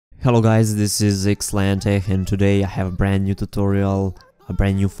Hello guys, this is Xlante and today I have a brand new tutorial, a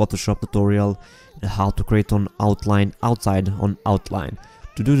brand new Photoshop tutorial on how to create an outline outside on outline.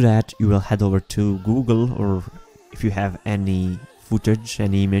 To do that you will head over to Google, or if you have any footage,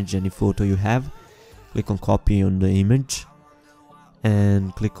 any image, any photo you have, click on copy on the image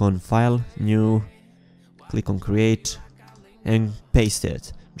and click on file, new, click on create and paste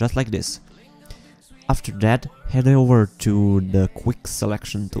it, just like this. After that, head over to the quick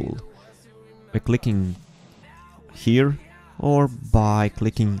selection tool by clicking here or by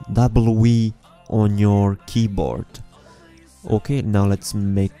clicking W on your keyboard. Okay, now let's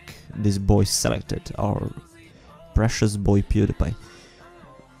make this boy selected, our precious boy PewDiePie.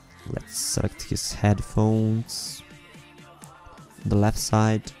 Let's select his headphones, the left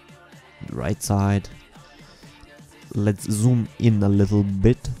side, the right side. Let's zoom in a little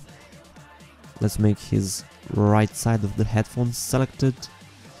bit. Let's make his right side of the headphones selected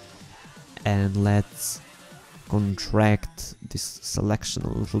and let's contract this selection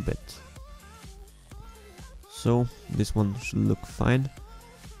a little bit. So this one should look fine.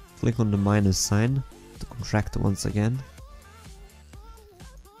 Click on the minus sign to contract once again.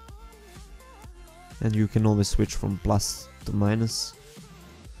 And you can always switch from plus to minus.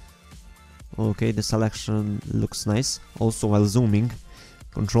 Okay, the selection looks nice. Also, while zooming,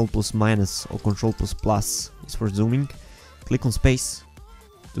 Control plus minus or Control plus plus is for zooming. Click on space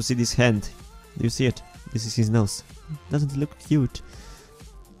to see this hand. Do you see it? This is his nose. Doesn't it look cute?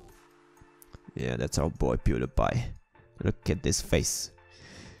 Yeah, that's our boy PewDiePie. Look at this face.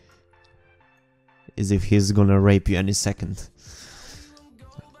 As if he's gonna rape you any second.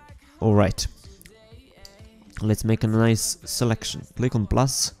 Alright. Let's make a nice selection. Click on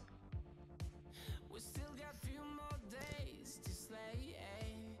plus.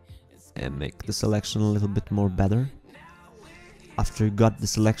 And make the selection a little bit more better. After you got the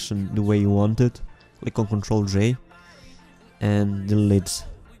selection the way you want it, click on Ctrl J and delete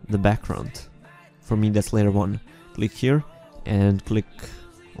the background. For me that's layer 1. Click here and click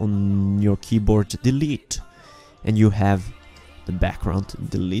on your keyboard delete and you have the background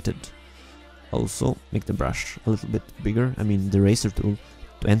deleted. Also make the brush a little bit bigger, I mean the eraser tool.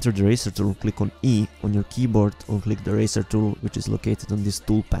 To enter the eraser tool, click on E on your keyboard or click the eraser tool, which is located on this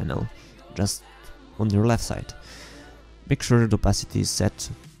tool panel, just on your left side. Make sure the opacity is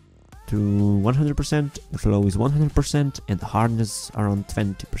set to 100%, the flow is 100% and the hardness around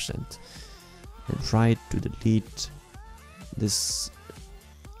 20%. And try to delete this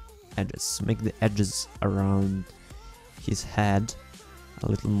edges. Make the edges around his head a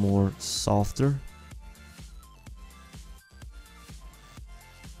little more softer.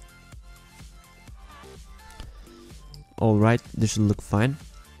 Alright, this should look fine.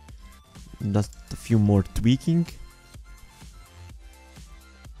 Just a few more tweaking.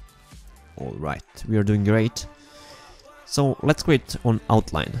 Alright, we are doing great. So let's create on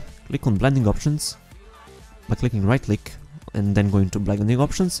outline. Click on blending options by clicking right click and then going to blending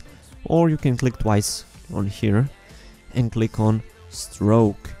options, or you can click twice on here and click on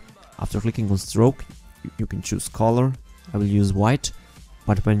stroke. After clicking on stroke, you can choose color. I will use white,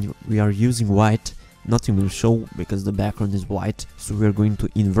 but when we are using white, nothing will show because the background is white, so we are going to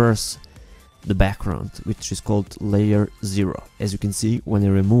inverse the background, which is called layer 0. As you can see, when I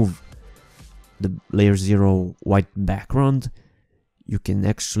remove the layer 0 white background, you can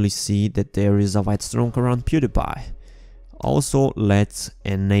actually see that there is a white stroke around PewDiePie. Also, let's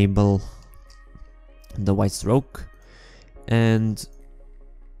enable the white stroke and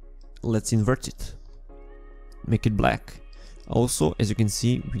let's invert it, make it black. Also, as you can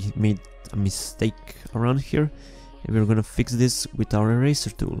see, we made a mistake around here and we're gonna fix this with our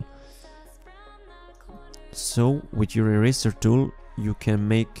eraser tool. So with your eraser tool you can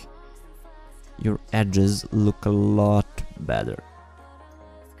make your edges look a lot better.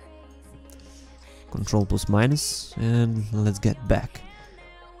 Control plus minus and let's get back.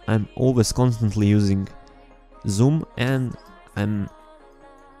 I'm always constantly using zoom and I'm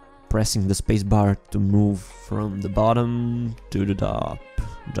pressing the space bar to move from the bottom to the top,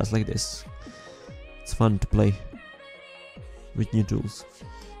 just like this. It's fun to play with new tools.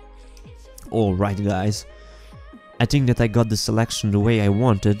 Alright guys, I think that I got the selection the way I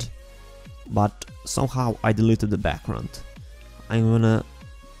wanted, but somehow I deleted the background. I'm gonna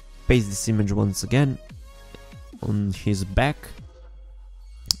paste this image once again on his back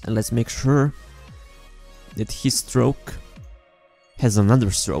and let's make sure that his stroke has another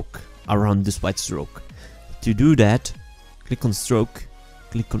stroke around this white stroke. To do that, click on stroke,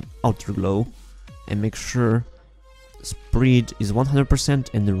 click on outer glow and make sure spread is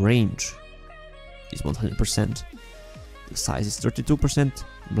 100% and the range is 100%. The size is 32%,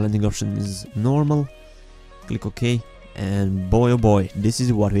 blending option is normal, click OK, and boy oh boy, this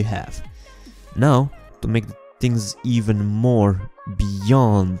is what we have. Now, to make things even more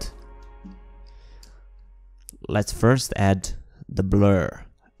beyond, let's first add the blur.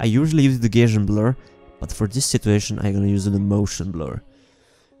 I usually use the Gaussian blur, but for this situation I'm gonna use the motion blur.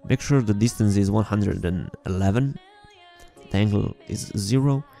 Make sure the distance is 111, the angle is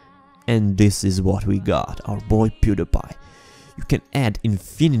 0, and this is what we got, our boy PewDiePie. You can add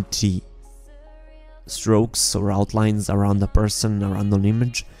infinity strokes or outlines around a person, around an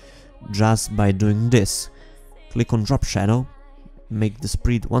image, just by doing this. Click on drop shadow, make the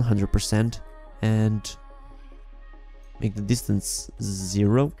spread 100%, and make the distance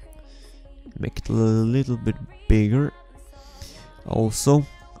 0, make it a little bit bigger. Also,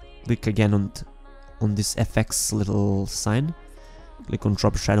 click again on this FX little sign, click on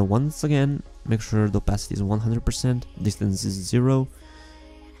drop shadow once again, make sure the opacity is 100%, distance is 0,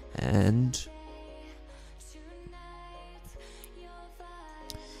 and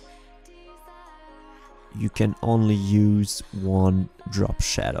you can only use one drop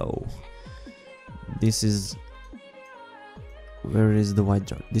shadow. This is, where is the white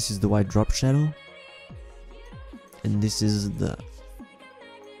drop? This is the white drop shadow, and this is the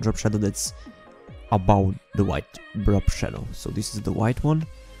drop shadow that's above the white drop shadow. So this is the white one.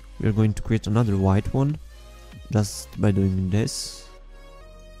 We are going to create another white one just by doing this.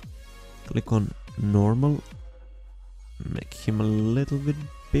 Click on normal, make him a little bit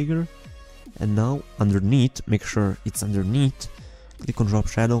bigger, and now underneath, make sure it's underneath, click on drop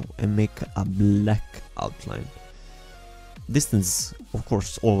shadow and make a black outline. Distance, of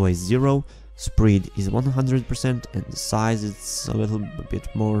course, always 0, spread is 100%, and the size is a little bit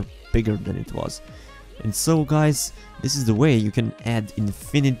more bigger than it was. And so guys, this is the way you can add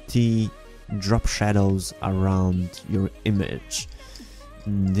infinity drop shadows around your image.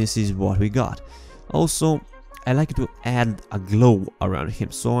 And this is what we got. Also, I like to add a glow around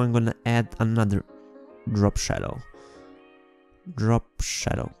him, so I'm gonna add another drop shadow. Drop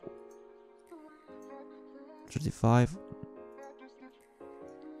shadow 35.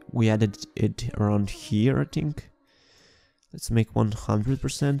 We added it around here, I think. Let's make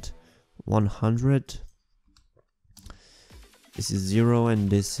 100%. 100. This is 0 and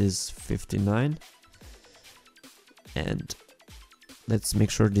this is 59. And let's make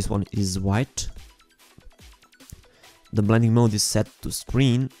sure this one is white. The blending mode is set to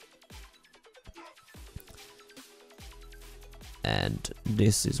screen. And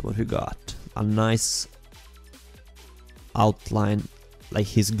this is what we got. A nice outline, like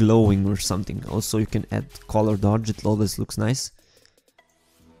he's glowing or something. Also, you can add color dodge, it always looks nice.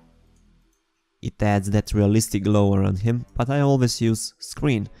 It adds that realistic glow around him, but I always use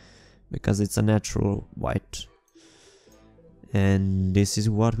screen because it's a natural white. And this is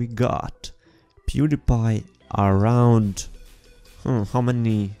what we got. PewDiePie around, how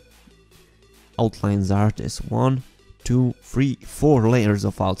many outlines are this? 1, 2, 3, 4 layers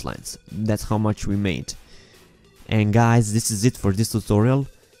of outlines. That's how much we made. And guys, this is it for this tutorial.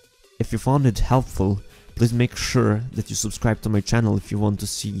 If you found it helpful, please make sure that you subscribe to my channel if you want to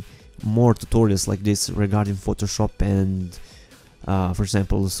see more tutorials like this regarding Photoshop and for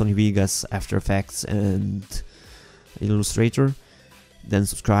example Sony Vegas, After Effects and Illustrator. Then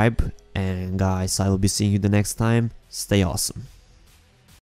subscribe, and guys, I will be seeing you the next time. Stay awesome.